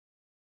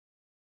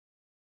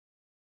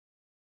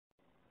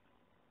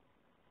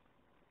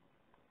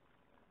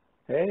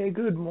Hey,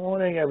 good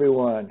morning,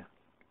 everyone.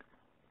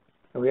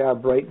 We are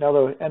bright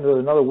another end of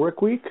another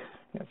work week.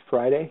 It's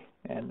Friday,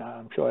 and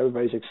I'm sure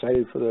everybody's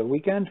excited for the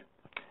weekend.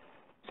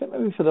 Except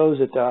maybe for those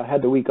that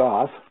had the week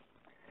off,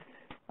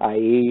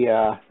 i.e.,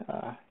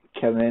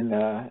 Kevin,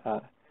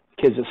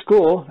 kids at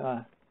school.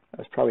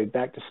 It's probably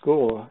back to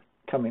school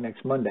coming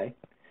next Monday.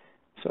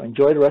 So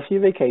enjoy the rest of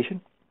your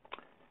vacation,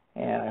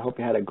 and I hope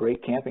you had a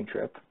great camping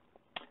trip.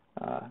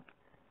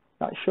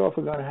 Not sure if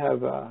we're going to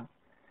have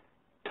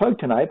tug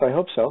tonight, but I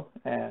hope so.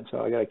 And so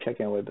I got to check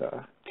in with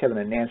Kevin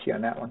and Nancy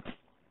on that one.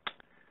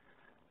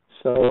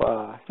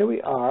 So here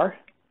we are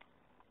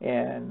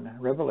in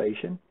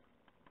Revelation,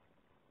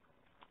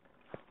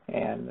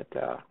 and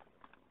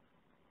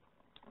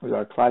with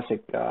our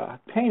classic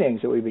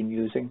paintings that we've been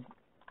using.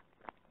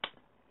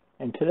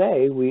 And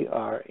today we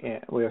are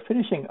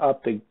finishing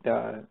up the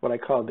what I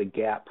call the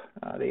gap,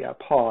 the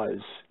pause.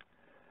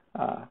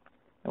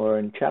 We're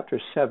in chapter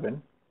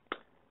 7.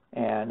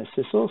 And it's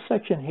this little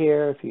section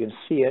here, if you can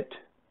see it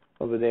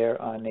over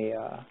there on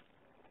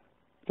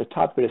the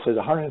top of it, it says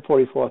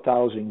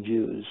 144,000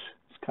 Jews.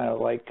 It's kind of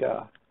like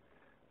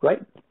right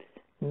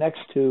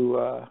next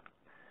to,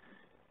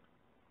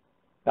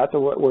 not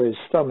where his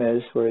thumb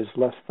is, where his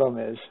left thumb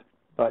is,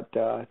 but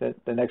the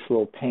next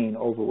little pane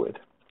over with.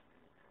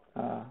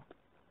 The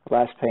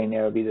last pane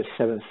there will be the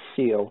 7th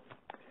seal.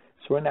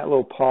 So we're in that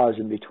little pause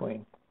in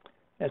between.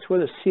 That's where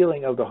the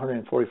sealing of the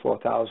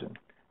 144,000,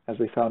 as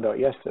we found out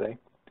yesterday.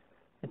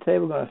 And today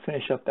we're going to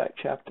finish up that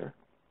chapter.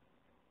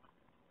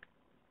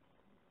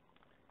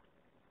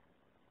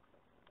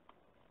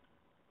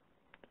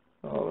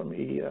 So let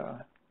me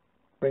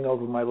bring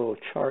over my little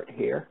chart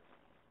here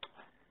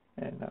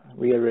and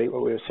reiterate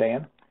what we were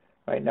saying.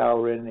 Right now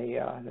we're in the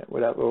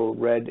where that little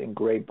red and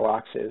gray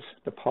box is,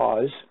 the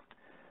pause.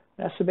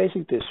 That's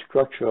basically the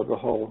structure of the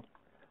whole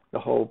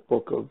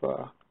book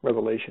of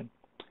Revelation.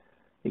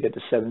 You get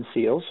the 7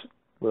 seals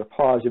with a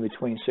pause in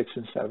between 6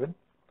 and 7.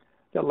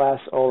 That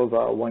lasts all of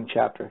one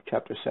chapter,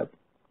 chapter 7.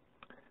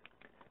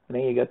 And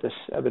then you got the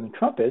 7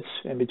 trumpets.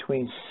 In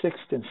between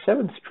 6th and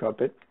 7th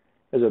trumpet,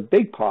 there's a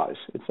big pause.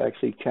 It's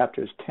actually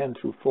chapters 10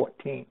 through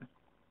 14.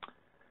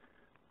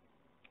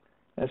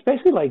 And it's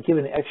basically like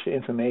giving extra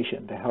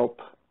information to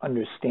help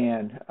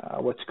understand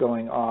what's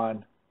going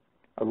on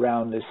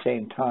around the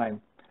same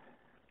time.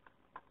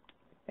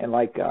 And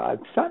like I've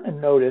started to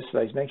notice,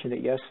 I mentioned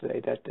it yesterday,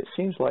 that it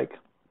seems like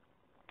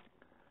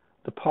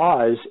the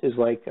pause is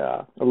like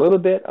a little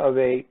bit of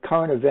a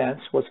current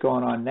events, what's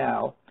going on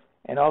now,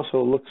 and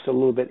also looks a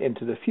little bit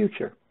into the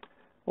future.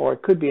 Or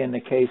it could be in the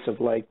case of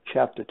like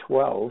chapter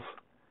 12,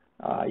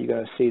 you're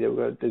going to see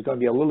that there's going to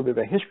be a little bit of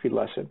a history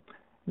lesson,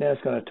 and then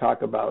it's going to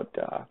talk about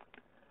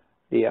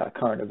the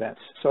current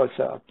events. So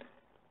it's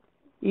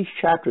each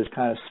chapter is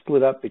kind of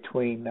split up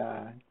between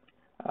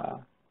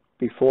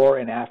before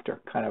and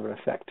after kind of an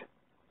effect.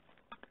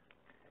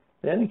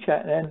 Then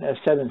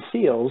 7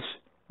 seals,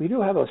 we do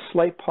have a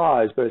slight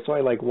pause, but it's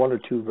only like 1 or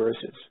 2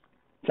 verses.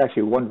 It's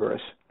actually 1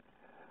 verse.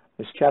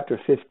 It's chapter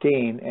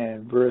 15,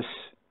 and verse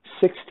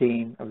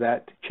 16 of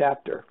that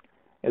chapter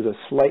is a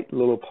slight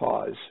little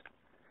pause.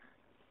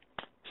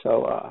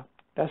 So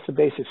that's the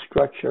basic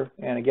structure.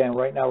 And again,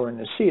 right now we're in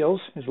the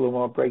seals. There's a little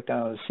more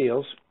breakdown of the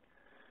seals.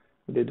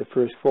 We did the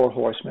first 4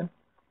 horsemen.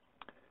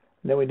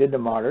 And then we did the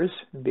martyrs,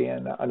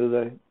 being under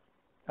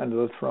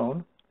the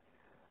throne.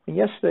 And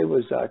yesterday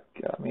was,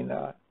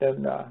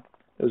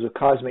 there was a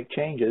cosmic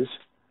changes,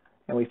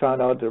 and we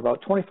found out that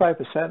about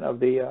 25% of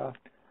the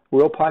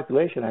world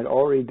population had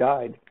already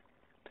died.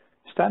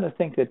 Starting to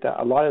think that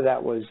a lot of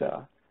that was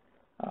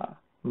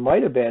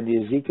might have been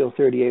the Ezekiel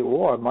 38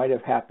 war, might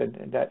have happened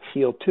in that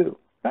seal too.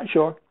 Not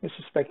sure. It's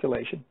a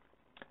speculation.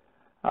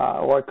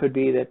 Or it could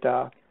be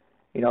that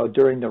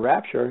during the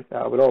rapture,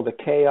 with all the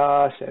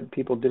chaos and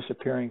people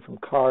disappearing from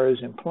cars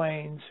and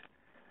planes,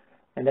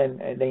 and then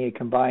you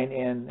combine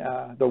in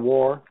the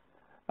war.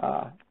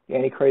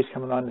 Antichrist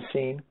coming on the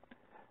scene,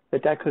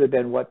 that could have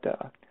been what,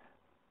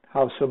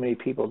 how so many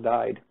people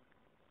died.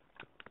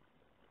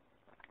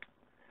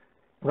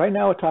 Right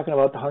now we're talking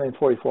about the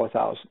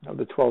 144,000 of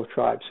the 12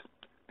 tribes,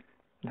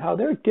 and how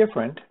they're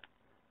different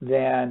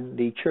than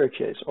the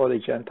churches or the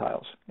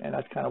Gentiles, and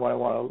that's kind of what I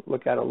want to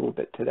look at a little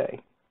bit today.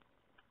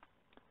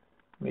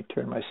 Let me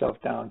turn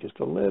myself down just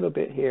a little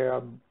bit here.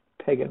 I'm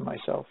pegging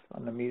myself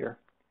on the meter.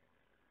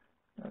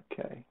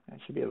 Okay, that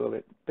should be a little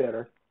bit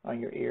better on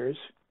your ears.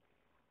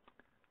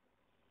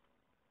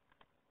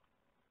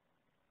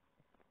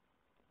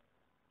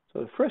 So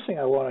the first thing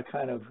I want to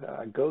kind of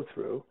go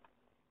through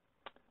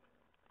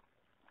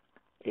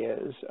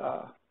is,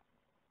 I'll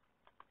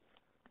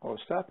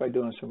start by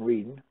doing some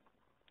reading.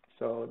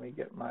 So let me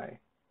get my,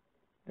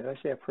 did I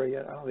say a prayer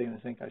yet? I don't even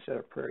think I said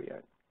a prayer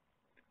yet.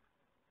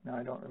 No,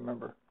 I don't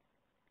remember.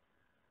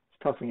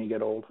 It's tough when you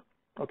get old.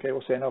 Okay,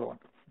 we'll say another one.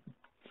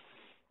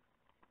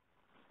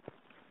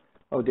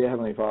 Oh, dear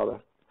Heavenly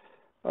Father,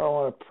 I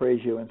want to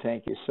praise you and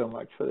thank you so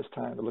much for this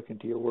time to look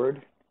into your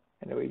word,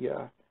 and that we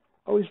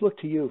always look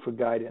to you for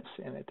guidance,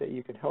 and that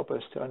you can help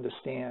us to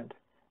understand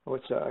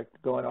what's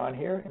going on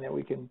here, and that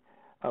we can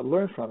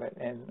learn from it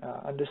and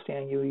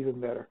understand you even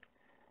better.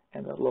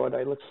 And Lord,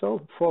 I look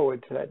so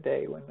forward to that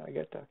day when I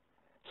get to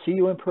see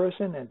you in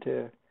person and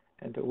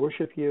to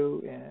worship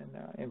you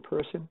in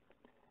person,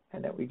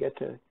 and that we get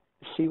to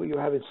see what you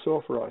have in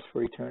store for us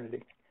for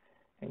eternity.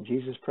 In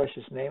Jesus'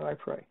 precious name I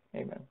pray.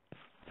 Amen.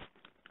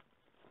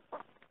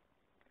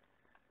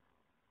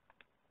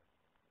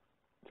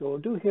 So what we'll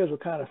do here is we'll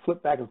kind of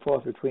flip back and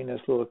forth between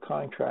this little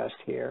contrast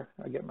here.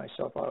 I'll get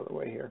myself out of the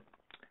way here.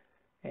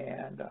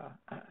 And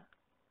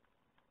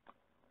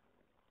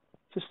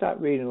just start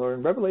reading. We're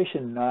in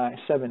Revelation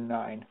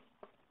 7:9.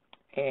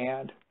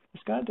 And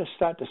it's going to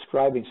start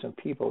describing some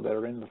people that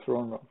are in the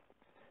throne room.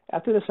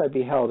 After this I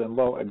beheld, and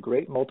lo, a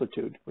great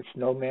multitude, which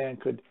no man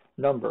could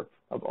number,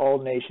 of all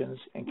nations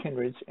and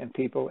kindreds and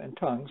people and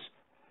tongues.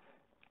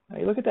 Now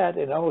you look at that,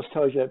 and it almost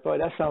tells you, boy,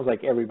 that sounds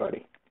like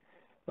everybody.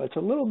 But it's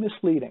a little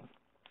misleading.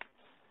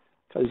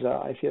 Because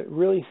if you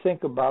really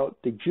think about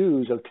the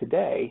Jews of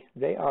today,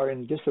 they are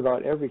in just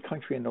about every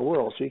country in the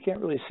world. So you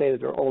can't really say that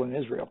they're all in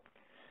Israel.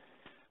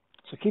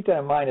 So keep that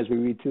in mind as we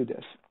read through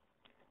this.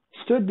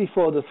 Stood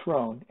before the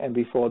throne and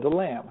before the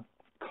Lamb,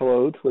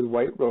 clothed with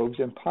white robes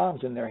and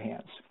palms in their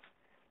hands.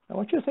 I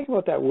want you to think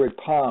about that word,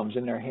 palms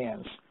in their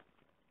hands.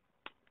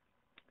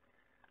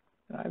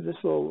 I have this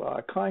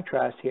little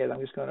contrast here that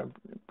I'm just going to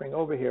bring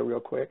over here real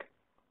quick.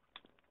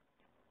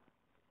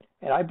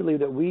 And I believe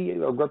that we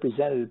are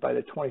represented by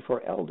the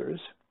 24 elders.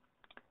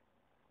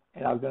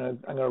 And I'm going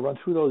to run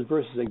through those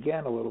verses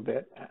again a little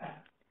bit.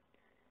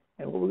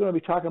 And what we're going to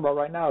be talking about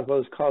right now is what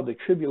is called the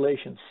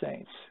tribulation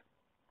saints.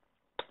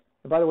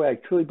 And by the way, I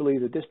truly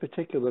believe that this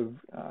particular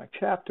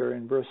chapter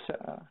in verse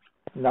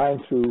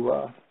 9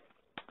 through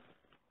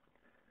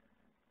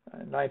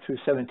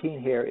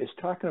 17 here is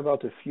talking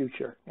about the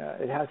future.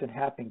 It hasn't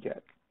happened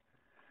yet.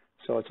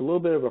 So it's a little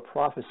bit of a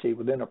prophecy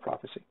within a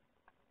prophecy.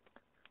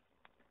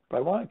 But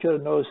I want you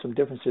to notice some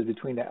differences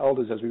between the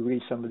elders as we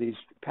read some of these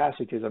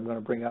passages I'm going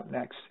to bring up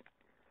next.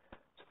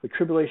 So the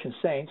tribulation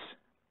saints,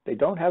 they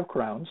don't have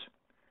crowns.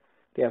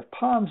 They have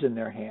palms in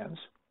their hands.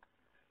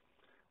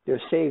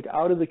 They're saved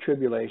out of the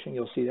tribulation.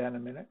 You'll see that in a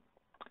minute.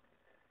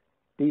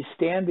 These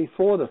stand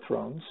before the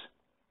thrones.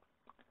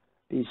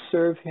 These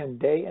serve him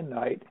day and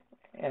night.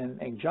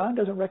 And John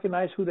doesn't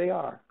recognize who they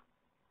are.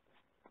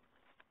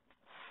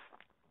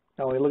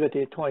 Now, when we look at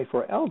the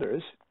 24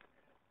 elders,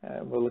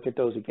 we'll look at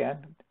those again.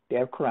 They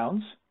have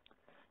crowns.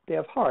 They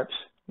have harps.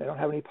 They don't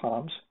have any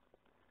palms.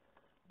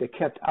 They're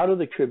kept out of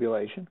the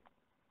tribulation,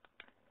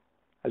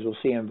 as we'll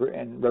see in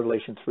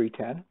Revelation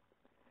 3:10.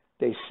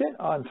 They sit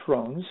on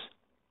thrones.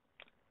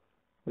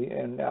 We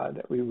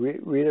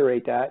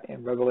reiterate that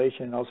in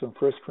Revelation and also in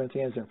 1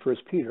 Corinthians and 1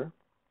 Peter.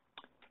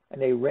 And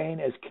they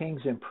reign as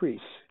kings and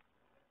priests.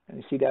 And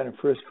you see that in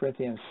 1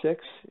 Corinthians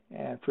 6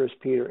 and 1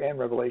 Peter and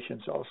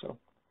Revelations also.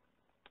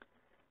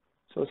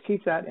 So let's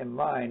keep that in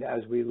mind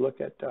as we look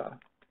at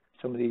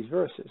some of these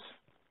verses.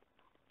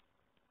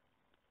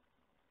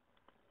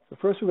 So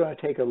first we're going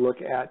to take a look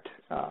at,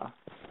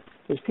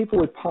 there's people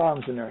with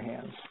palms in their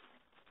hands.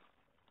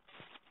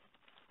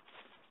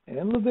 And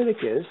in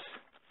Leviticus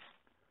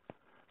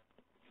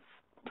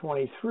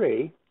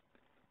 23,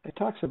 it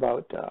talks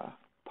about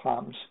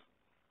palms.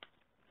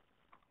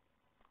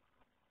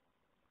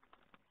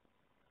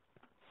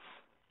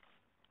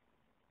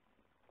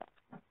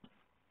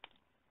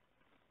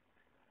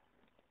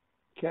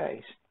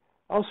 Okay.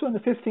 Also on the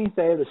 15th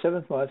day of the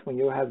 7th month, when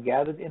you have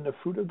gathered in the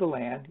fruit of the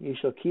land, ye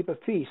shall keep a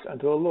feast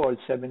unto the Lord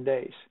 7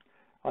 days.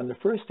 On the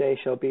first day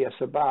shall be a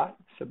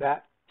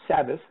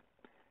Sabbath,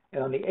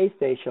 and on the 8th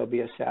day shall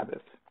be a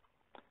Sabbath.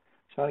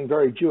 Sounding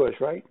very Jewish,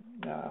 right?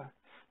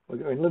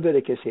 We're in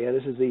Leviticus here.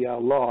 This is the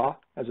law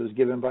as it was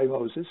given by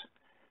Moses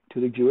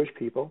to the Jewish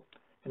people.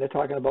 And they're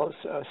talking about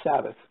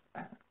Sabbath.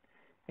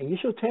 And you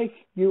shall take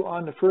you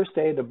on the first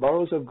day the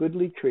boughs of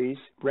goodly trees,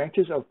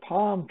 branches of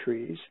palm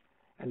trees,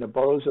 and the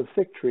boughs of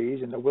thick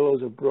trees, and the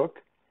willows of brook,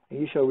 and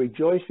you shall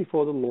rejoice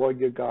before the Lord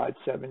your God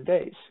 7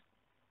 days.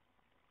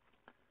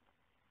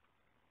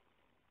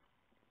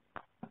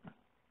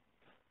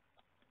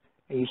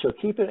 And you shall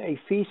keep it a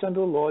feast unto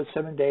the Lord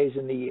 7 days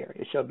in the year.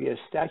 It shall be a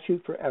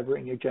statute forever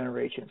in your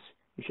generations.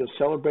 You shall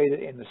celebrate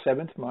it in the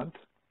 7th month.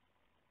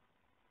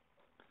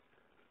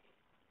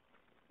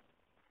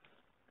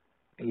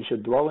 And you shall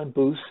dwell in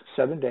booths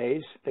 7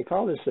 days. They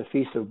call this the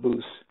Feast of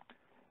Booths.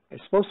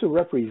 It's supposed to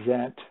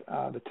represent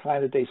the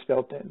time that they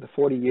spent, the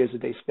 40 years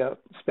that they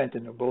spent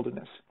in the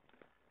wilderness.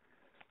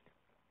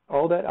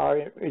 All that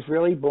are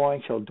Israeli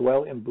born shall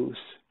dwell in booths.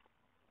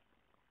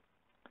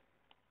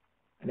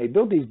 And they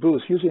build these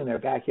booths usually in their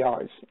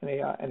backyards, and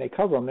they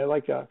cover them.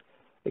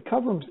 They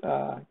cover them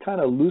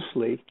kind of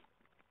loosely,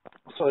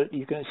 so that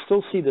you can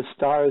still see the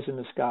stars in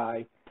the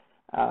sky,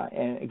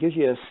 and it gives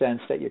you a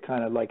sense that you're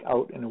kind of like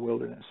out in the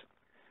wilderness.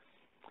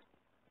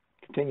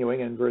 Continuing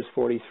in verse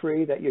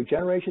 43, that your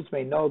generations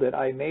may know that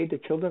I made the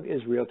children of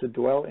Israel to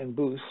dwell in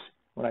booths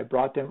when I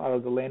brought them out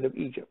of the land of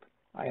Egypt.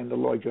 I am the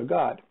Lord your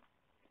God.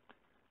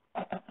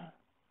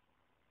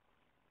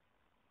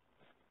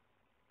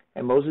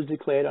 And Moses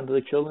declared unto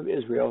the children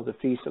of Israel the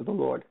feast of the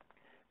Lord.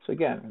 So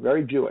again,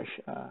 very Jewish.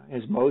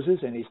 Here's Moses,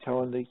 and he's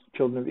telling the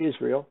children of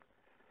Israel,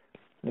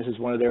 and this is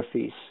one of their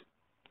feasts.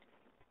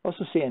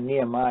 Also see in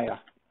Nehemiah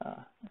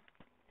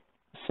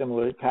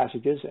similar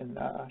passages, and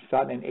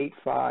starting in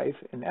 8:5,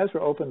 and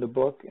Ezra opened the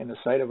book in the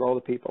sight of all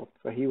the people,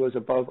 for he was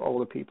above all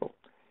the people.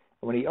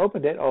 And when he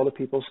opened it, all the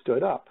people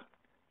stood up.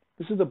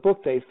 This is the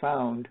book they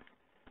found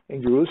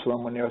in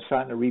Jerusalem when they were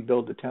starting to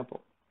rebuild the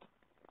temple.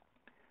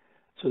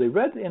 So they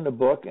read in the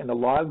book in the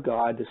law of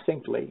God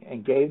distinctly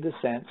and gave the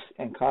sense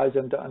and caused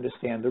them to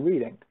understand the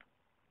reading.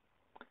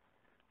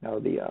 Now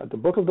the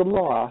book of the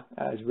law,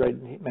 as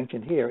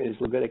mentioned here, is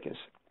Leviticus.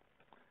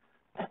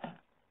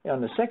 And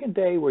on the second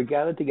day were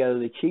gathered together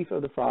the chief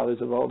of the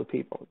fathers of all the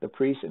people, the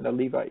priests and the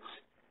Levites,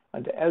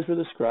 unto Ezra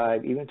the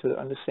scribe, even to the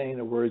understanding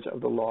the words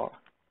of the law.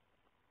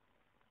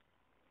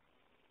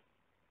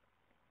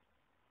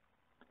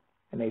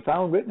 And they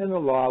found written in the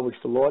law which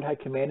the Lord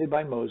had commanded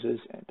by Moses,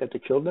 that the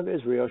children of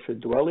Israel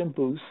should dwell in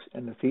booths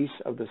in the feast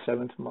of the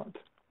 7th month,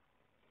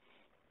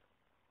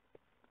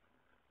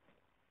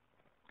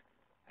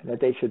 and that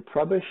they should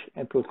publish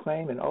and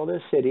proclaim in all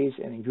their cities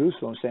and in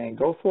Jerusalem, saying,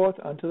 Go forth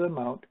unto the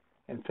mount,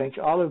 and fetch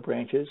olive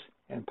branches,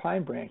 and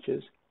pine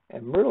branches,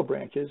 and myrtle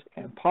branches,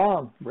 and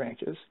palm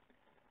branches,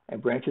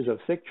 and branches of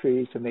thick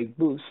trees to make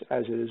booths,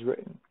 as it is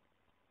written.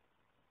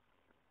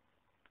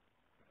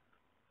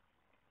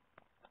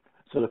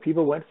 So the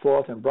people went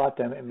forth and brought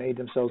them and made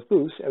themselves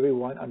booths, every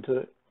one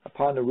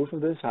upon the roof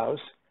of his house,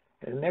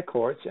 and in their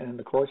courts, and in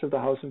the courts of the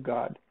house of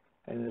God,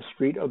 and in the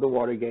street of the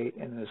water gate,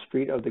 and in the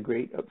street of the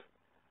gate of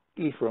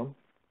Ephraim.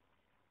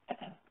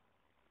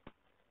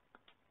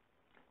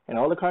 And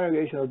all the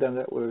congregation of them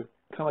that were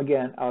come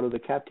again out of the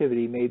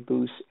captivity made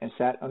booths, and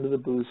sat under the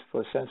booths,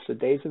 for since the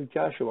days of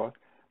Joshua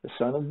the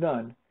son of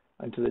Nun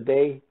unto the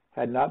day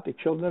had not the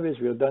children of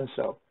Israel done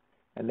so,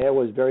 and there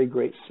was very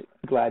great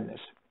gladness.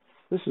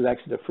 This is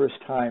actually the first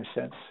time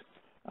since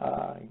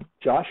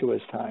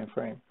Joshua's time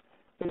frame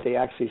that they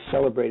actually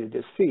celebrated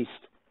this feast.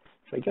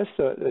 So I guess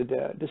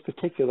this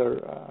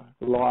particular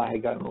law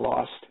had gotten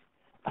lost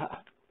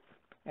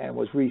and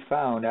was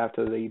refound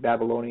after the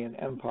Babylonian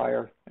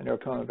Empire, and they were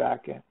coming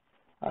back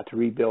to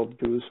rebuild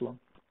Jerusalem.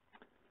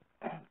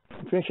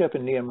 And finish up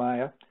in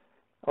Nehemiah.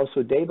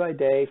 Also day by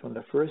day, from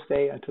the first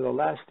day until the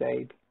last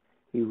day,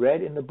 he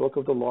read in the book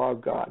of the law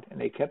of God,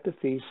 and they kept the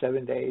feast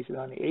 7 days, and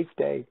on the 8th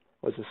day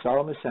was a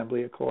solemn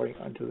assembly according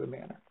unto the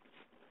manner.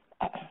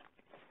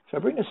 So I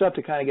bring this up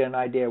to kind of get an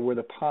idea where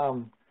the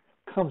palm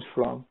comes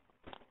from.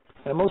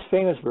 And the most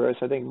famous verse,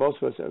 I think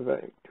most of us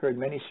have heard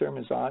many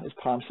sermons on, is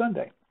Palm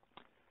Sunday.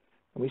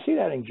 And we see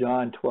that in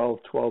John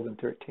 12:12 and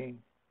 13.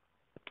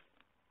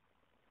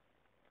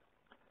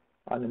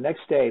 On the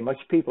next day, much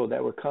people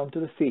that were come to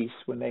the feast,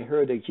 when they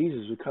heard that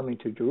Jesus was coming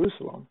to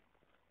Jerusalem,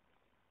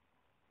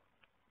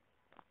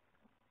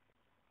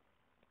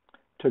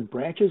 took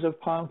branches of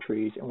palm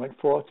trees and went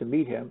forth to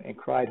meet him, and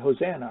cried,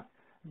 Hosanna,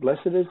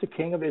 blessed is the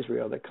King of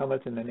Israel that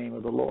cometh in the name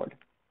of the Lord.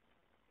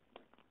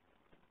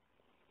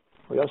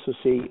 We also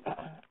see, so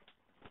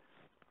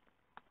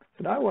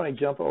now I want to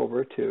jump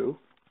over to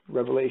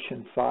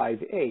Revelation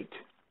 5:8.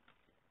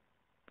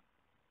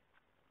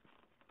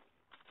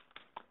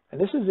 And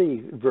this is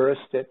the verse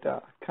that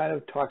kind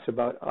of talks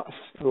about us,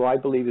 who I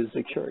believe is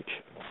the church.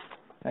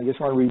 And I just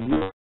want to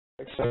review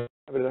it so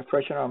have it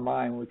fresh in our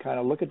mind when we kind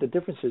of look at the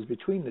differences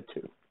between the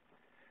two.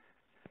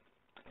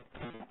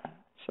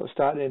 So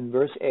starting in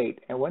verse 8,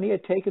 and when he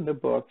had taken the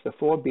book, the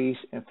 4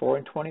 beasts and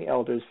 24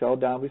 elders fell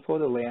down before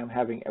the Lamb,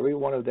 having every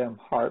one of them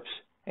harps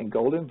and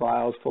golden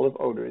vials full of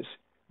odors,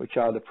 which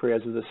are the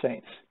prayers of the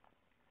saints.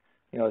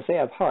 You know, they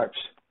have harps.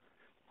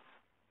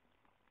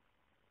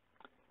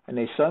 And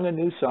they sung a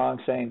new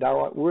song, saying, Thou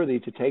art worthy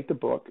to take the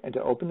book and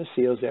to open the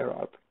seals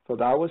thereof, for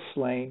thou wast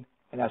slain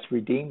and hast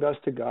redeemed us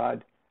to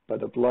God by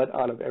the blood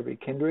out of every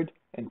kindred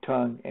and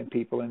tongue and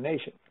people and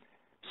nation.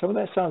 Some of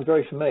that sounds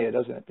very familiar,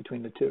 doesn't it,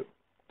 between the two?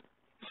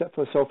 Except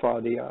for so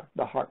far the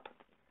harp.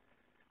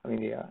 I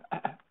mean,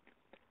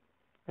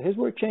 his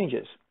word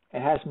changes.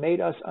 It has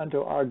made us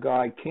unto our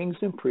God kings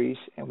and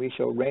priests, and we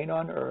shall reign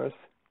on earth.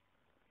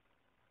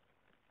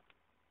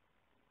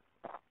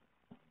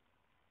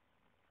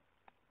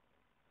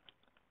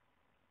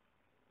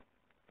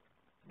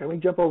 Then we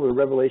jump over to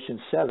Revelation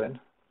 7.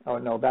 Oh,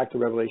 no, back to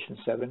Revelation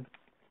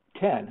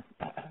 7:10.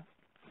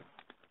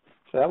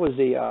 So that was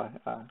the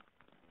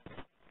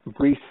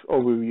brief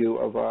overview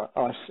of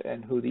us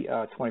and who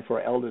the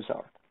 24 elders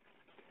are.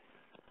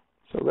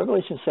 So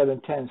Revelation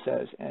 7:10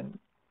 says, and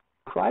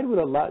cried with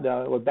a loud,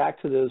 we're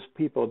back to those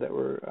people that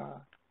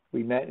were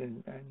we met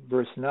in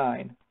verse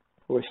 9,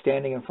 who were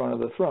standing in front of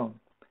the throne,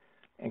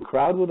 and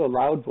cried with a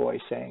loud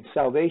voice, saying,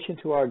 Salvation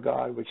to our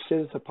God, which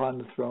sitteth upon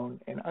the throne,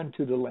 and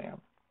unto the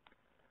Lamb.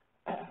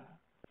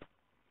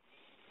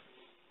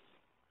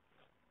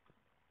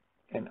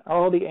 And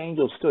all the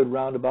angels stood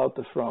round about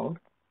the throne,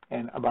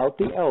 and about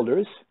the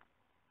elders,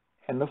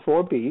 and the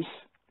 4 beasts,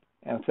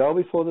 and fell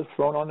before the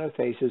throne on their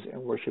faces,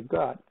 and worshiped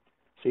God.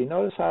 So you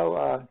notice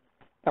how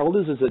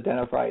elders is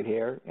identified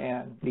here,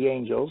 and the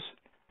angels,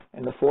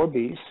 and the 4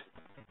 beasts.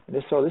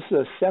 And so this is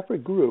a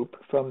separate group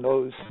from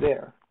those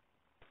there.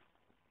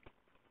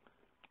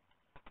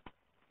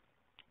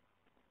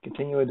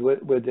 Continuing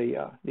with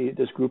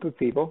this group of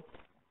people,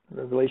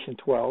 Revelation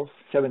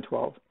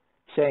 7:12,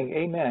 saying,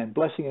 Amen,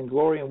 blessing and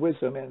glory and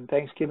wisdom and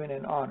thanksgiving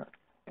and honor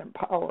and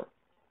power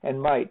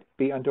and might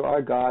be unto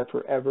our God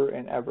forever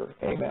and ever.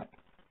 Amen.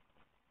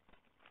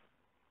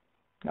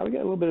 Now we get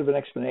a little bit of an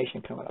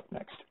explanation coming up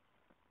next.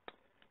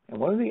 And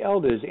one of the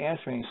elders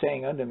answering,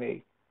 saying unto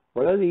me,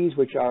 What are these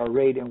which are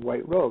arrayed in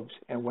white robes,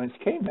 and whence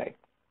came they?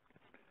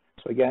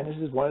 So again, this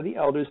is one of the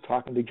elders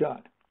talking to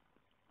John.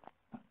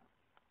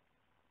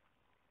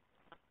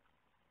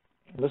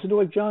 And listen to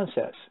what John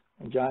says.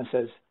 And John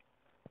says,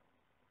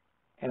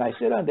 And I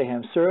said unto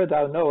him, Sir,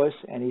 thou knowest.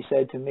 And he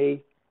said to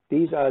me,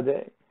 These are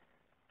the...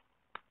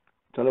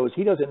 So in other words,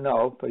 he doesn't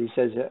know, but he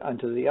says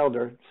unto the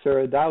elder,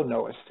 Sir, thou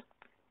knowest.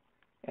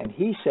 And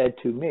he said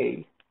to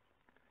me,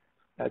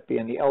 that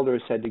being the elder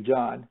said to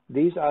John,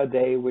 These are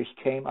they which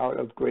came out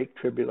of great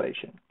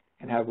tribulation,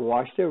 and have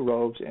washed their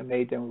robes and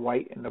made them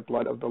white in the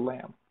blood of the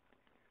Lamb.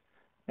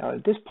 Now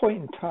at this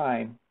point in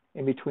time,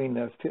 in between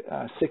the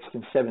sixth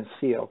and seventh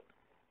seal,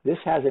 this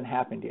hasn't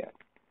happened yet,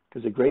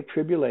 because the great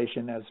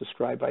tribulation, as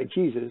described by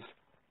Jesus,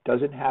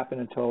 doesn't happen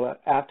until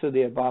after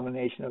the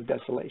abomination of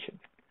desolation.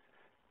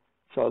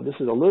 So this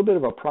is a little bit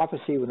of a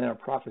prophecy within a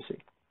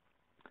prophecy.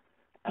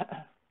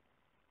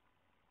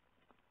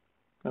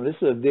 Now this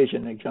is a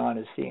vision that John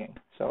is seeing,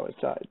 so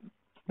it's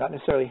not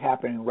necessarily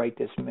happening right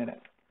this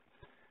minute.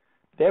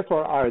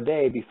 Therefore are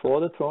they before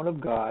the throne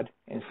of God,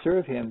 and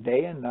serve him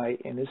day and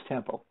night in his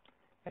temple,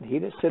 and he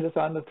that sitteth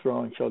on the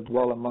throne shall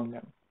dwell among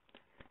them.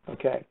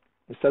 Okay,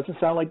 this doesn't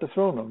sound like the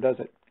throne room, does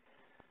it?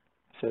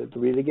 So to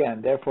read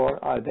again,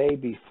 therefore are they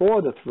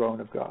before the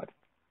throne of God.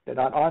 They're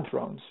not on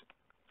thrones.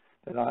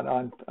 They're not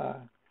on,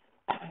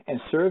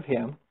 and serve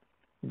him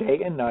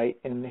day and night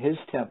in his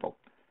temple.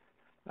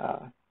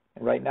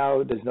 And right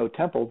now, there's no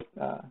temple.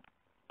 The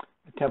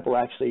temple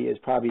actually is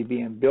probably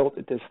being built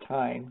at this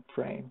time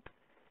frame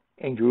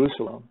in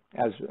Jerusalem,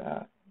 as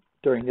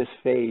during this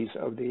phase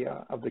of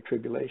the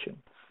tribulation.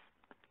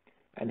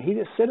 And he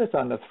that sitteth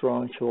on the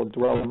throne shall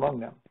dwell among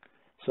them.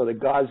 So that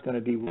God's going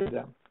to be with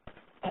them.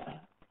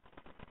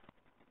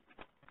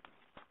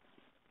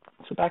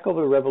 So back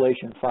over to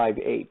Revelation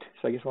 5:8.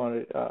 So I just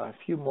wanted a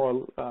few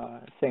more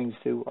things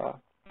to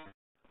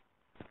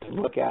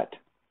look at.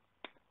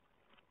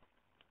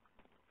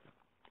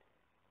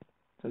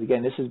 So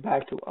again, this is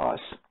back to us.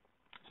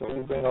 So let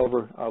me bring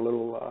over a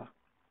little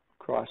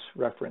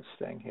cross-reference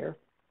thing here.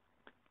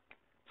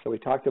 So we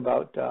talked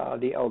about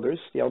the elders.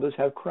 The elders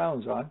have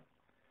crowns on.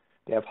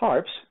 They have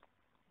harps.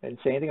 They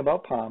didn't say anything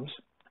about palms.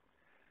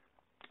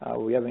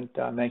 We haven't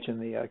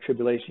mentioned the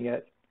tribulation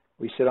yet.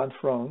 We sit on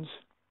thrones.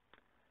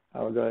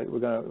 We're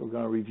going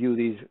to review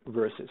these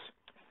verses.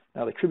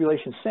 Now the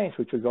tribulation saints,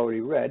 which we've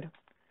already read,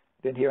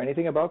 didn't hear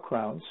anything about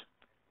crowns.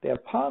 They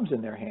have palms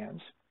in their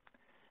hands.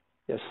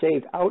 They're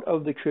saved out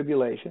of the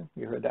tribulation.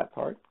 You heard that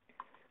part.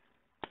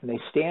 And they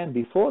stand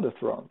before the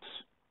thrones.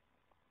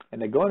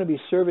 And they're going to be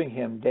serving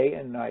him day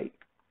and night.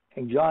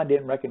 And John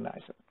didn't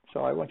recognize them. So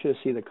I want you to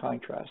see the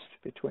contrast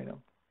between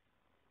them.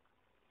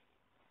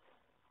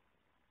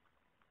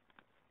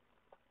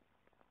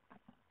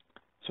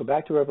 So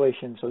back to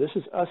Revelation. So this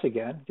is us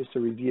again, just to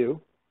review.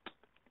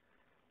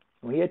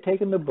 When he had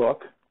taken the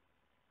book,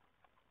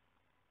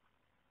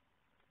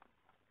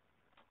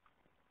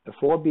 the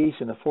four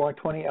beasts and the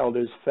 24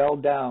 elders fell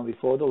down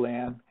before the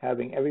Lamb,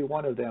 having every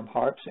one of them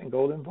harps and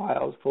golden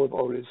vials full of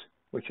odors,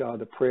 which are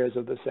the prayers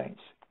of the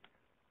saints.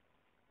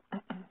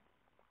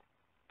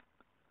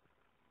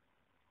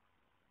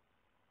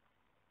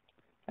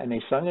 And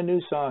they sung a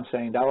new song,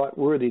 saying, Thou art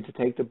worthy to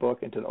take the book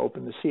and to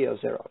open the seals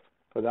thereof.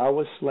 For thou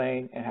wast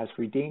slain and hast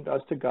redeemed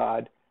us to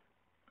God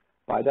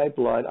by thy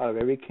blood out of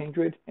every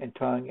kindred and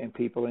tongue and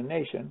people and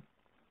nation.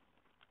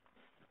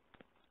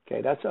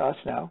 Okay, that's us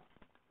now.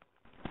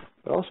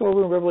 But also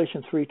over in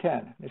Revelation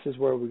 3:10, this is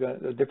where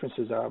the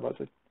differences are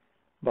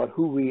about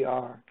who we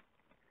are.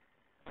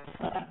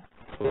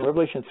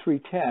 Revelation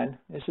 3:10,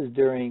 this is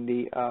during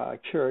the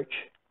church.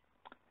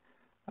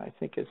 I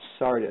think it's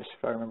Sardis,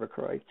 if I remember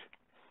correct.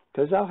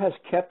 Because thou hast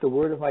kept the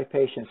word of my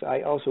patience,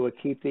 I also will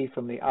keep thee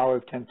from the hour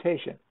of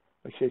temptation,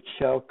 which it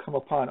shall come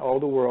upon all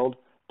the world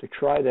to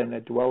try them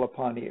that dwell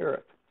upon the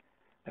earth.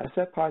 That's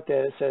that part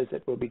that it says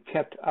that will be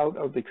kept out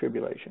of the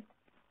tribulation.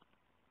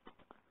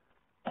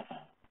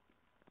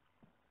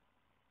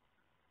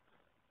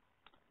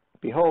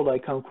 Behold, I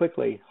come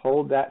quickly.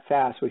 Hold that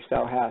fast which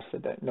thou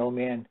hast, that no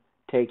man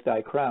take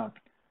thy crown.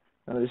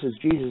 Now, this is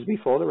Jesus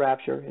before the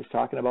rapture. He's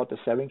talking about the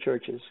 7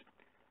 churches.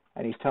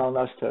 And he's telling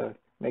us to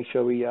make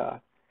sure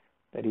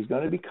that he's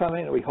going to be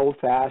coming, and we hold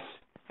fast,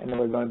 and then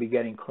we're going to be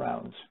getting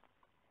crowns.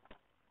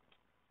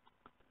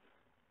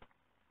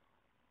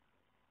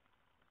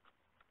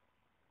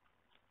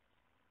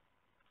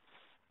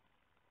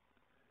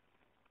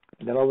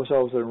 And then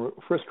also in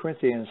 1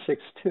 Corinthians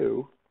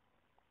 6:2,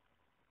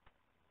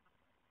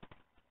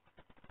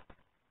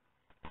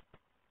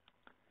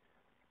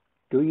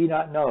 do ye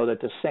not know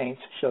that the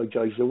saints shall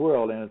judge the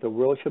world, and if the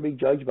world shall be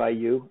judged by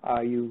you,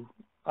 are you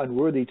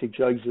unworthy to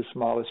judge the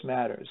smallest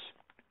matters?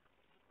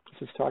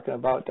 is talking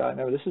about,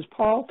 remember, this is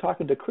Paul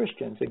talking to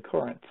Christians in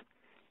Corinth.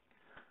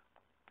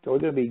 So we're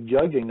going to be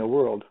judging the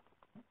world.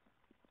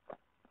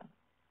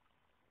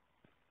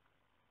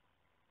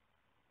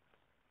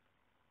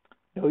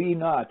 Know ye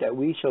not that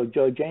we shall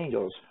judge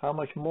angels? How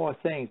much more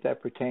things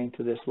that pertain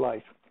to this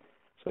life?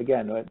 So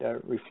again,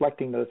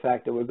 reflecting the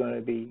fact that we're going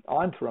to be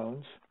on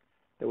thrones,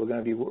 that we're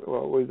going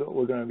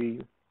to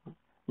be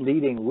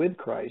leading with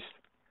Christ,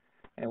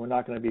 and we're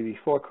not going to be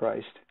before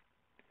Christ,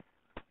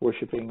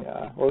 worshiping.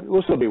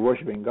 We'll still be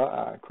worshiping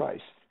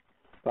Christ,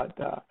 but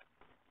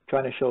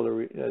trying to show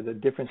the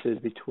differences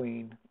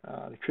between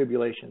the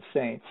tribulation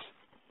saints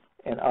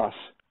and us.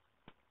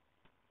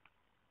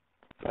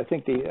 I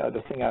think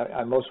the thing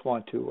I most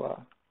want to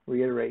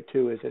reiterate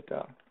too is that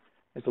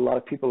there's a lot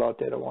of people out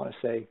there that want to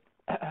say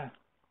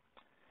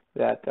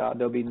that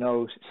there'll be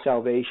no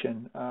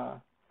salvation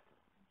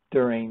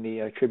during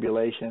the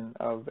tribulation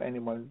of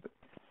anyone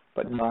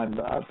but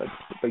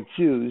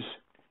Jews.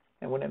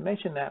 And when I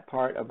mentioned that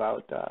part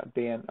about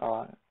being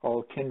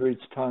all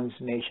kindreds, tongues,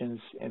 nations,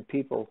 and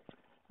people,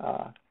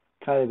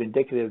 kind of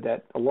indicative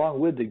that along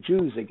with the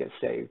Jews that get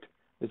saved,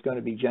 there's going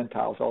to be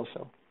Gentiles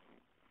also.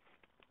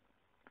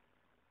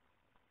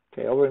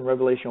 Okay, over in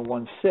Revelation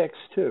 1:6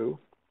 too.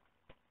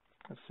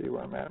 Let's see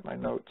where I'm at in my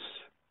notes.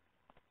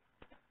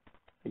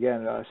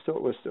 Again,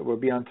 we'll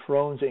be on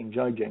thrones and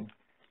judging.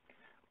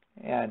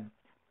 And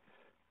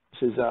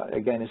this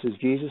is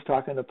Jesus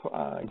talking to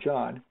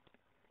John.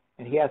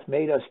 And he hath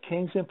made us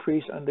kings and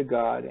priests unto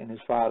God and his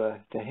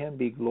Father. To him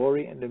be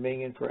glory and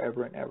dominion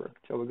forever and ever.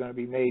 So we're going to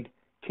be made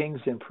kings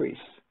and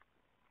priests.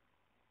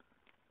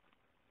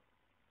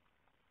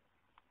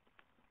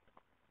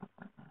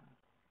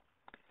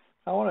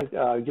 I want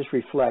to just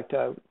reflect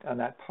on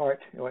that part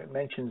where it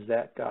mentions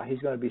that he's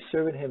going to be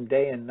serving him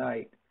day and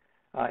night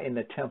in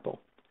the temple.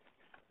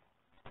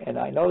 And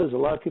I know there's a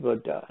lot of people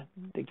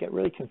that get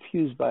really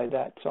confused by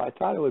that, so I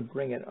thought I would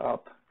bring it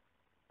up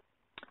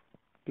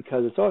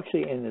because it's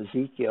actually in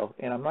Ezekiel.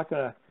 And I'm not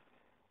going to,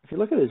 if you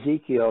look at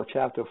Ezekiel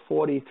chapter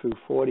 40 through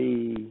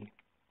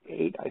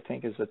 48, I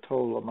think is the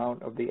total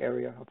amount of the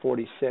area,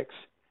 46,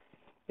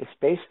 it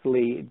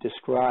basically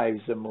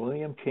describes the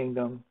millennium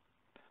kingdom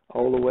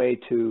all the way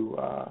to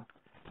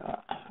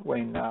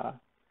when the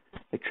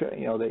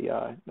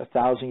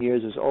 1,000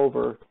 years is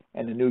over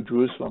and the New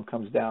Jerusalem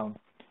comes down.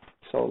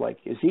 So like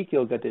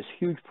Ezekiel got this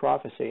huge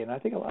prophecy, and I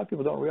think a lot of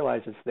people don't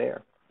realize it's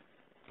there.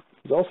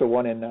 There's also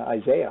one in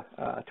Isaiah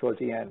towards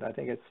the end. I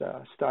think it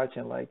starts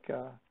in like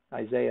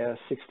Isaiah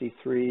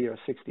 63 or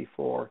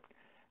 64.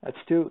 That's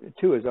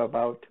two is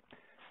about,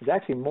 it's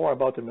actually more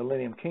about the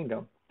millennium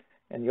kingdom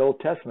in the Old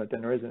Testament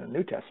than there is in the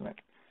New Testament.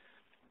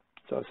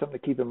 So it's something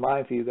to keep in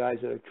mind for you guys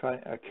that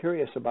are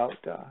curious about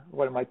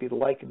what it might be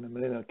like in the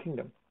millennial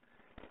kingdom.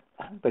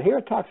 But here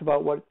it talks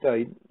about what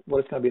it's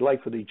going to be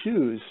like for the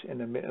Jews in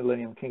the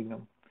millennium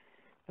kingdom.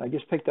 And I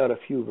just picked out a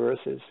few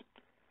verses.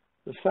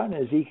 So starting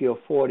in Ezekiel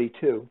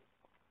 42.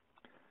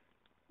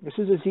 This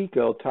is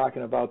Ezekiel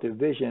talking about the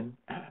vision.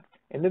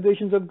 In the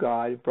visions of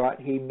God brought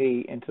he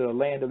me into the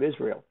land of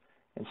Israel,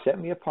 and set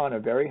me upon a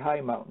very high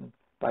mountain,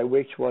 by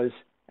which was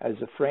as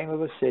the frame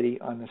of a city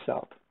on the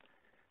south.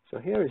 So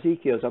here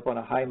Ezekiel is up on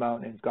a high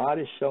mountain, and God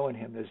is showing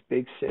him this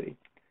big city.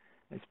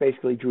 It's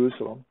basically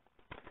Jerusalem.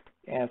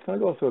 And it's going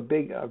to go through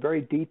a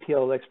very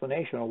detailed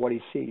explanation of what he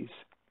sees.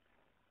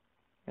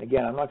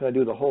 Again, I'm not going to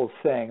do the whole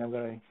thing. I'm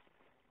going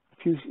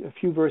to a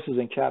few verses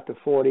in chapter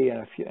 40 and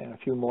a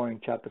few more in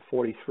chapter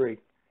 43.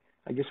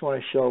 I just want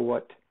to show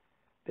what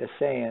they're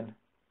saying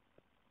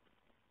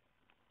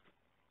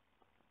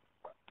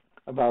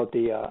about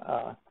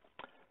the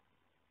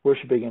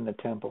worshiping in the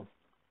temple.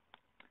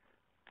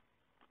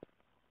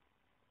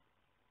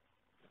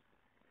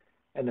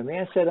 And the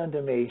man said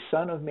unto me,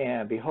 Son of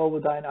man, behold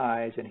with thine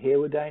eyes, and hear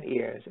with thine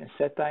ears, and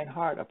set thine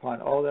heart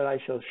upon all that I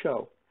shall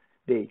show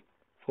thee.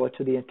 For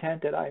to the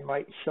intent that I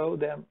might show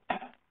them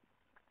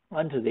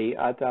unto thee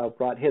art thou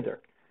brought hither.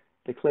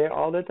 Declare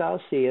all that thou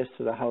seest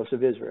to the house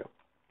of Israel.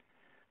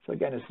 So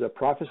again, this is a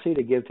prophecy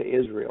to give to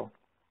Israel.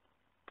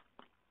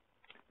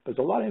 There's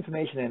a lot of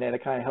information in there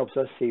that kind of helps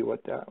us see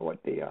what the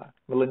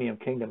millennium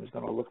kingdom is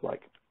going to look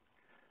like.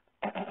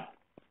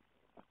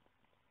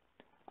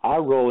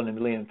 Our role in the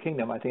millennium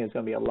kingdom, I think, is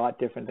going to be a lot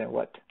different than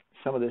what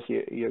some of this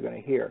you're going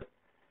to hear.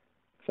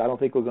 So I don't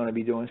think we're going to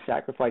be doing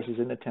sacrifices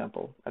in the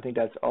temple. I think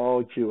that's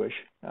all Jewish.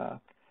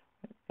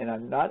 And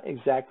I'm not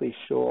exactly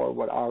sure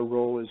what our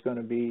role is going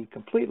to be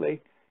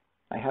completely.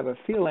 I have a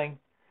feeling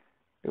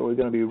that we're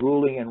going to be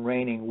ruling and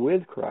reigning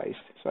with Christ.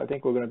 So I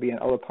think we're going to be in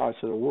other parts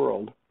of the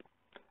world,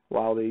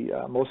 while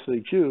most of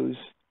the Jews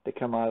that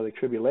come out of the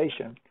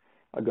tribulation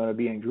are going to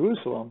be in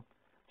Jerusalem,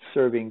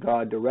 serving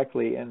God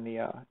directly in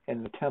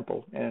the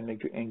temple and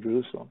in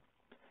Jerusalem.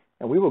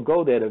 And we will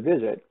go there to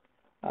visit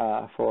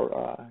for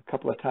a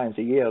couple of times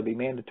a year. It'll be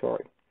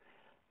mandatory.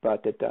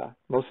 But that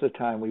most of the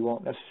time we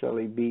won't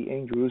necessarily be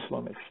in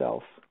Jerusalem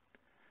itself.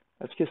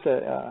 That's just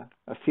a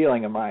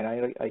feeling of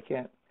mine. I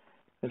can't.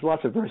 There's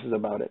lots of verses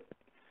about it.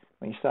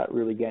 When you start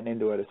really getting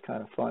into it, it's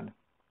kind of fun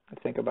to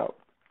think about.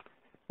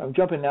 I'm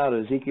jumping now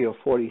to Ezekiel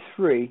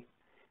 43.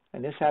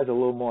 And this has a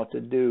little more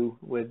to do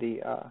with the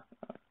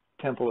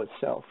temple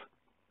itself.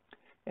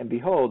 And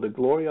behold, the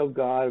glory of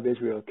God of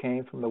Israel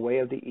came from the way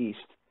of the east,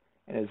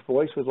 and his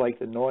voice was like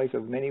the noise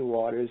of many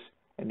waters,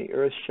 and the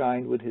earth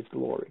shined with his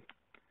glory.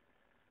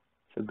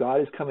 So God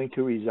is coming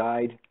to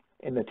reside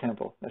in the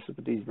temple. That's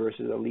what these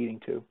verses are leading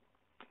to.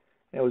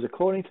 And it was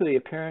according to the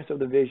appearance of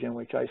the vision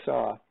which I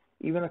saw,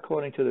 even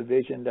according to the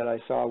vision that I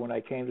saw when I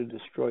came to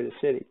destroy the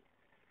city.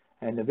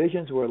 And the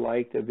visions were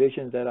like the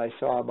visions that I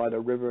saw by the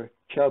river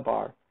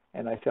Chebar,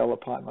 and I fell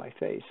upon my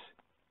face.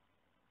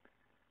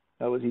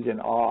 In other words, he's in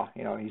awe.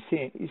 You know, he's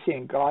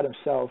seeing God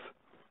himself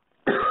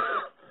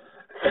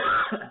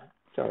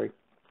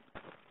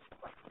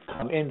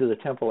come into the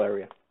temple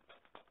area.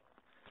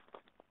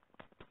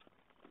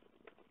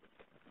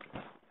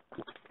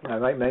 And I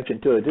might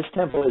mention too, this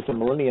temple is the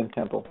Millennium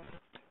Temple.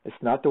 It's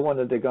not the one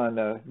that they're going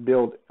to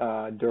build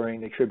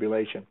during the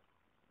tribulation.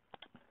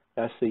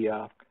 That's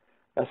the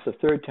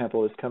third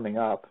temple that's coming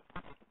up.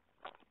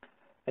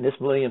 And this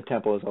Millennium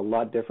Temple is a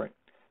lot different.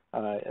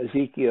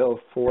 Ezekiel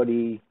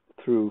 40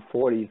 through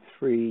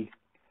 43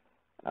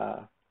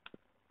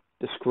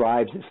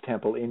 describes this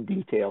temple in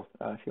detail.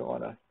 If you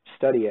want to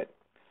study it,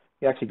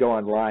 you actually go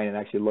online and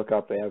actually look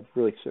up. They have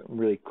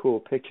really cool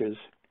pictures.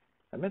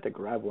 I meant to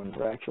grab one,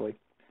 but actually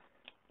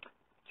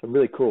some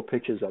really cool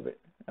pictures of it.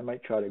 I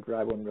might try to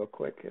grab one real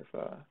quick if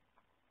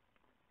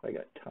I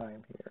got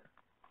time here.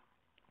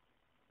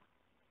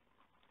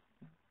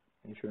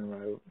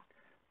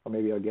 Or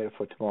maybe I'll get it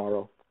for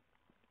tomorrow.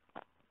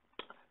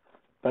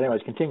 But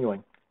anyways,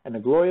 continuing. And the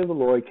glory of the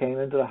Lord came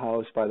into the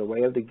house by the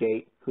way of the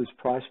gate, whose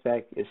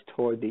prospect is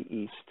toward the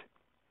east.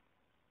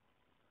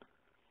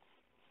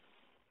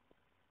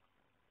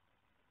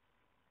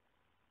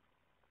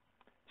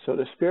 So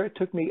the Spirit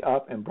took me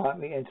up and brought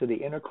me into the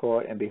inner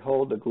court, and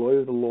behold, the glory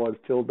of the Lord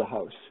filled the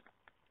house.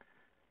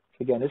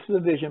 So again, this is a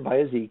vision by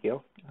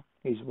Ezekiel.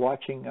 He's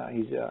watching.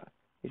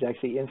 He's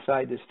actually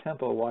inside this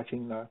temple,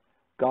 watching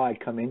God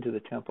come into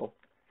the temple.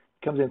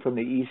 He comes in from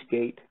the east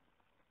gate.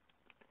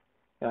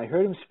 And I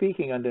heard him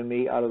speaking unto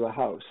me out of the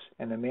house,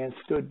 and the man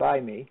stood by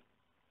me.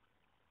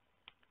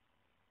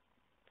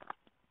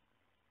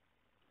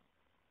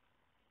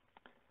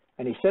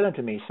 And he said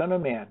unto me, Son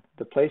of man,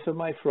 the place of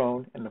my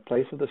throne, and the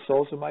place of the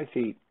soles of my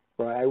feet,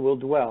 where I will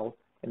dwell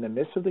in the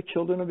midst of the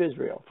children of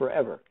Israel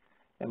forever.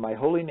 And my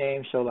holy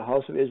name shall the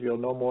house of Israel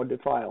no more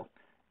defile,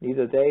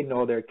 neither they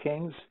nor their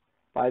kings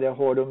by their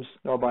whoredoms,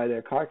 nor by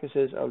their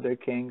carcasses of their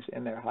kings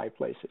in their high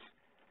places.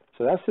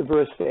 So that's the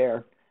verse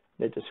there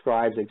that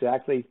describes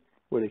exactly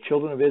where the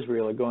children of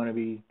Israel are going to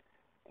be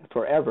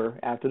forever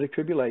after the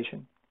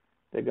tribulation.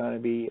 They're going to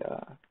be,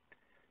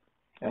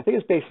 I think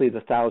it's basically the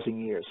 1,000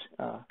 years.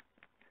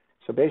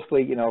 So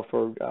basically, you know,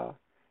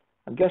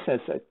 I'm guessing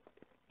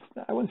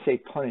I wouldn't say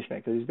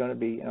punishment, because he's going to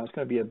be, you know, it's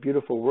going to be a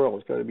beautiful world.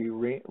 It's going to be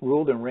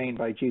ruled and reigned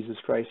by Jesus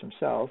Christ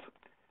himself.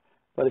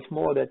 But it's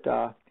more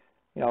that,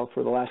 you know,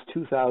 for the last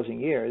 2,000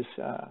 years,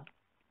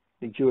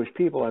 the Jewish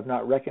people have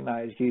not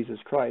recognized Jesus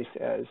Christ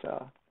as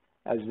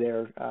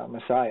their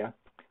Messiah.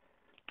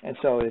 And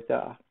so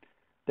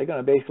they're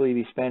going to basically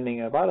be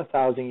spending about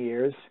 1,000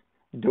 years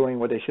doing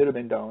what they should have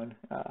been doing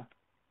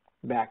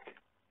back,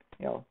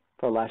 you know,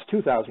 for the last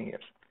 2,000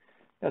 years.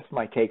 That's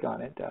my take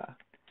on it.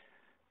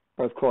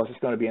 But of course, it's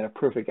going to be in a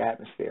perfect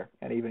atmosphere,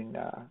 and even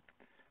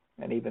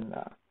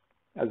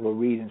as we'll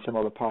read in some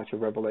other parts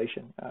of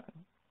Revelation,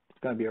 it's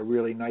going to be a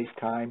really nice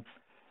time.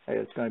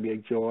 It's going to be a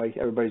joy.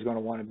 Everybody's going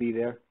to want to be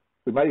there.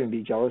 We might even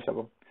be jealous of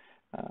them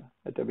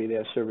that they'll be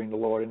there serving the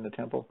Lord in the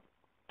temple.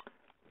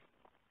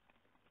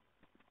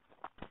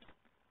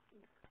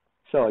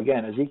 So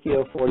again,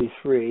 Ezekiel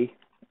 43.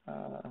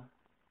 I'm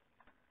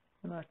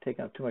not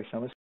taking up too much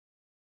time.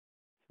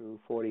 Through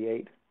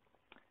 48.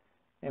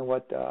 And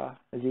what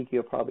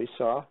Ezekiel probably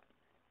saw.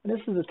 And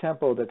this is the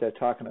temple that they're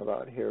talking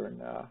about here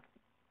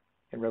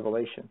in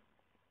Revelation.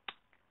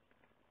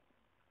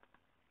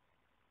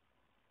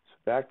 So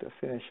back to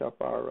finish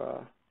up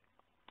our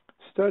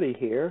study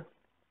here.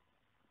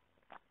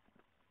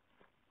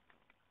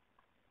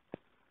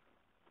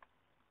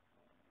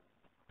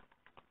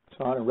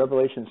 So on in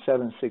Revelation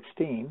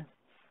 7:16.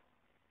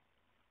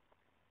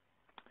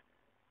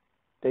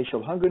 They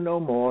shall hunger no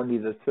more,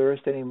 neither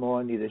thirst any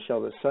more, neither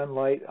shall the sun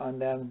light on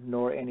them,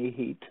 nor any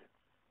heat.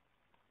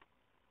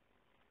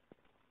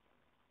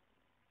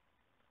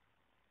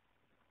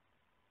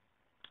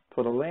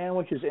 For the Lamb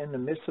which is in the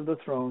midst of the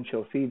throne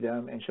shall feed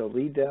them, and shall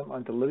lead them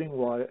unto living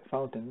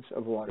fountains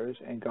of waters,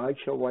 and God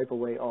shall wipe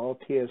away all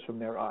tears from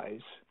their eyes.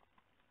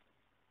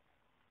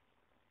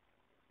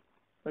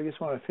 I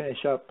just want to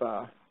finish up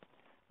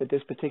that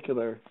this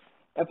particular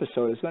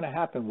episode is going to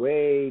happen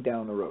way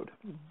down the road.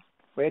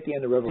 Way at the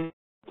end of Revelation.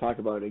 Talk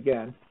about it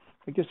again,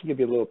 but just to give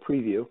you a little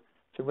preview.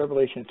 So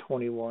Revelation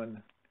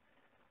 21,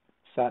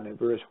 starting at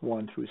verse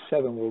 1 through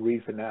 7, we'll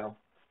read for now.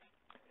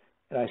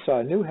 And I saw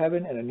a new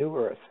heaven and a new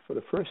earth, for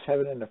the first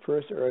heaven and the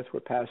first earth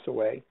were passed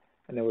away,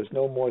 and there was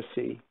no more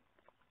sea.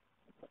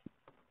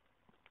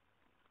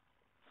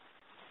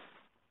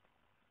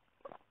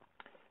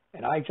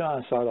 And I,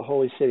 John, saw the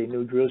holy city,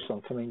 New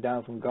Jerusalem, coming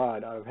down from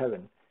God out of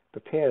heaven,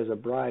 prepared as a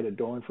bride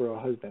adorned for her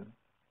husband.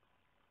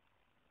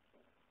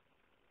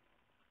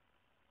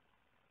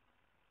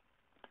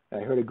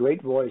 And I heard a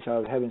great voice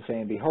out of heaven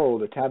saying,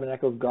 Behold, the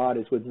tabernacle of God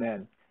is with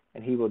men,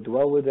 and he will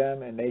dwell with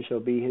them, and they shall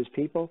be his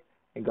people,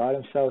 and God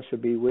himself shall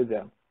be with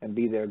them, and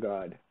be their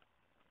God.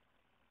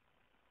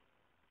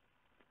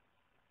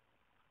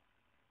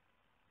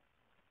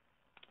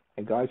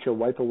 And God shall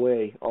wipe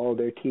away all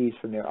their tears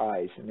from their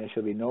eyes, and there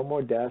shall be no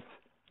more death,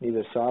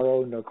 neither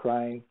sorrow nor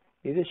crying,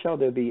 neither shall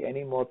there be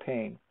any more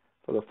pain,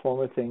 for the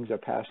former things are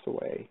passed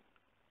away.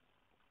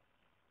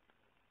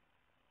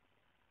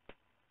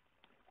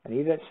 And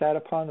he that sat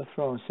upon the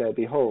throne said,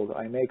 Behold,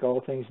 I make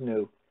all things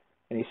new.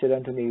 And he said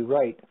unto me,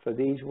 Write, for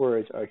these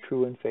words are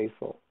true and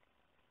faithful.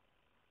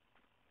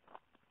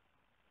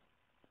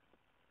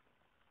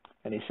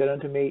 And he said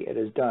unto me, It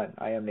is done.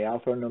 I am the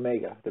Alpha and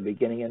Omega, the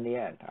beginning and the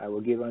end. I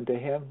will give unto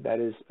him that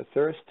is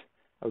athirst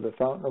of the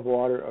fountain of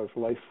water of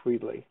life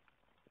freely.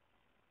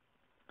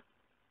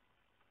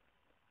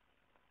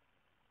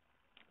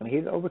 And he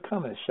that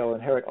overcometh shall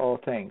inherit all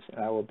things,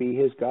 and I will be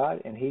his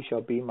God, and he shall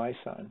be my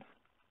son.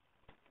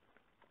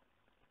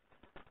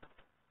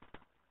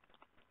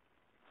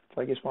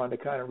 So I just wanted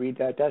to kind of read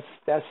that.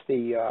 That's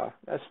the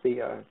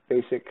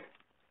basic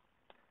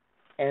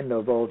end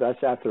of all.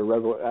 That's after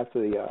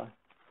the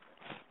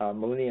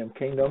Millennium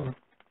Kingdom,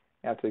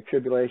 after the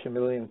tribulation,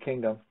 Millennium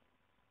Kingdom.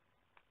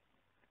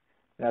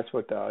 And that's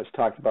what is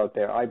talked about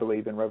there, I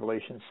believe, in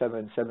Revelation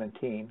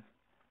 7:17,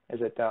 is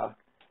that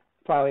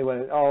finally, when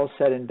it's all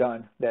said and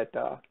done, that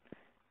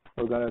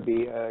we're going to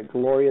be a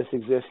glorious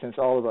existence,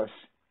 all of us.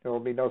 There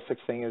will be no such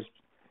thing as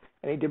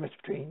any difference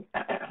between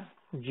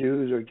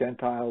Jews or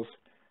Gentiles.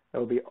 It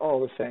will be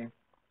all the same,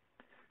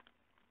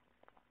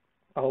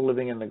 all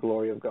living in the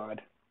glory of God.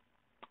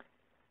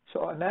 So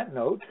on that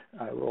note,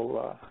 I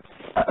will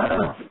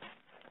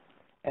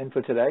end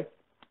for today.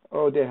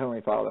 Oh, dear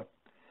Heavenly Father,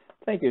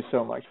 thank you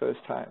so much for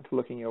this time to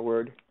look in your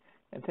word,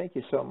 and thank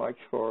you so much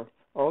for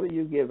all that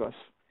you give us,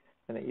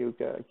 and that you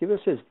give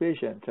us this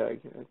vision to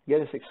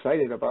get us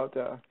excited about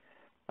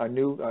our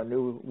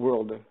new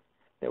world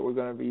that we're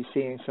going to be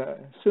seeing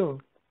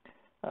soon,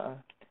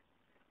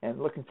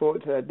 and looking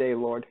forward to that day,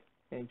 Lord.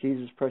 In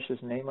Jesus'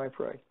 precious name I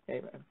pray.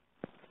 Amen.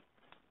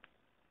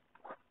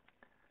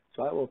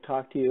 So I will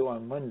talk to you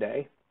on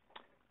Monday,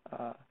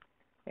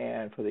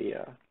 and for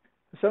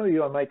some of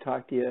you, I might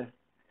talk to you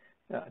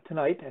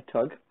tonight at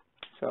Tug.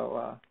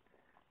 So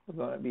we're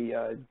going to be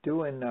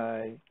doing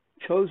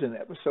Chosen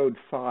episode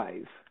 5.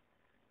 It's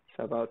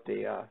about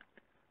the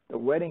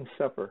wedding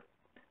supper,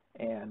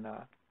 and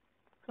I'm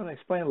going to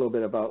explain a little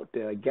bit about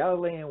the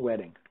Galilean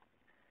wedding.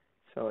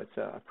 So it's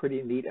a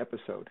pretty neat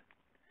episode.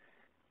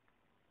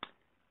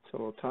 So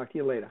we'll talk to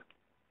you later.